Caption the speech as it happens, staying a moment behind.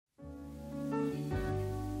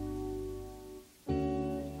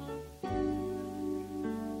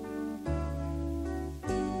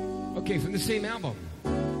Okay, from the same album.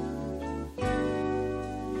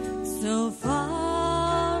 So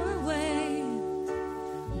far away,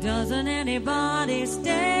 doesn't anybody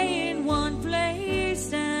stay in one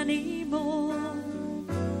place anymore?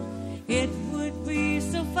 It would be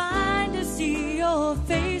so fine to see your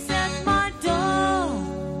face at my door.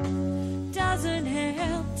 Doesn't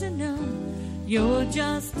help to know you're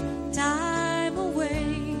just time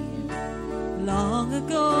away. Long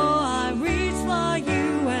ago I reached for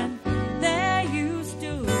you and there you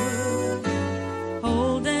stood.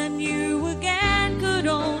 Holding you again could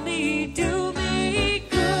only do me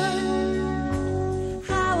good.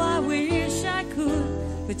 How I wish I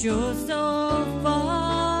could, but you're so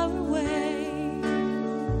far away.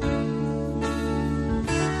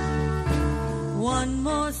 One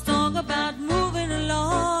more song about moving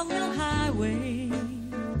along the highway.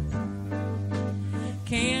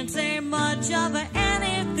 Can't say much of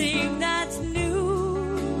anything that's new.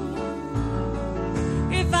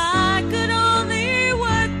 If I could only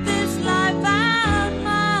work this life out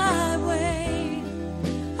my way,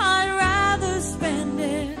 I'd rather spend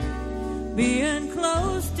it being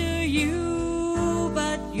close to you.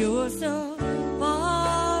 But you're so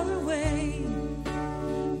far away.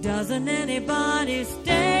 Doesn't anybody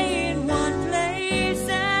stay in one place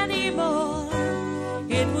anymore?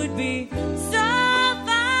 It would be so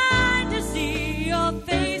your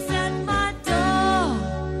face at my door,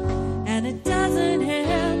 and it doesn't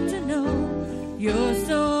help to know you're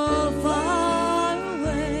so far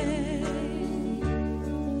away.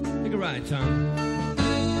 Take a ride, Tom.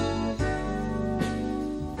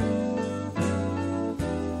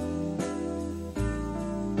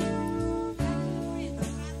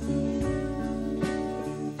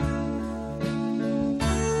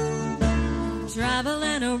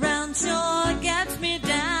 Traveling around sure gets me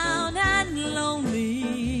down and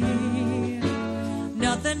lonely.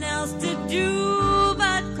 Nothing else to do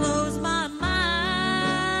but close my mind.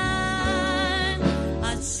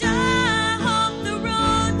 I sure hope the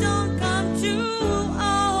road don't come to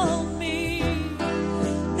own me.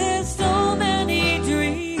 There's so many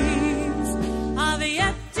dreams I've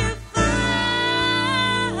yet to find,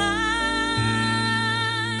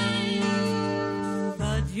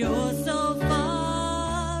 but you're so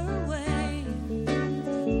far away.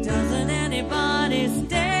 Doesn't anybody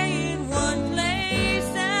stay in one place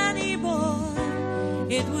anymore?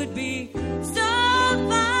 It would be so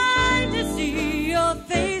fine to see your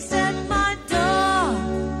face at my door,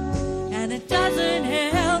 and it doesn't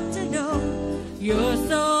help to know you're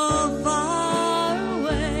so far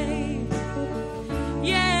away.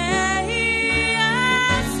 Yeah,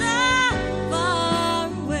 so far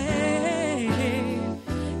away.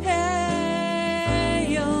 Hey,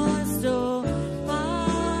 you're so far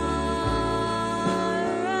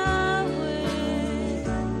away.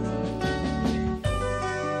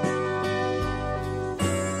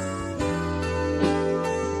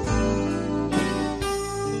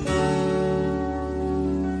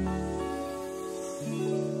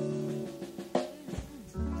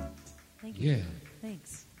 Yeah.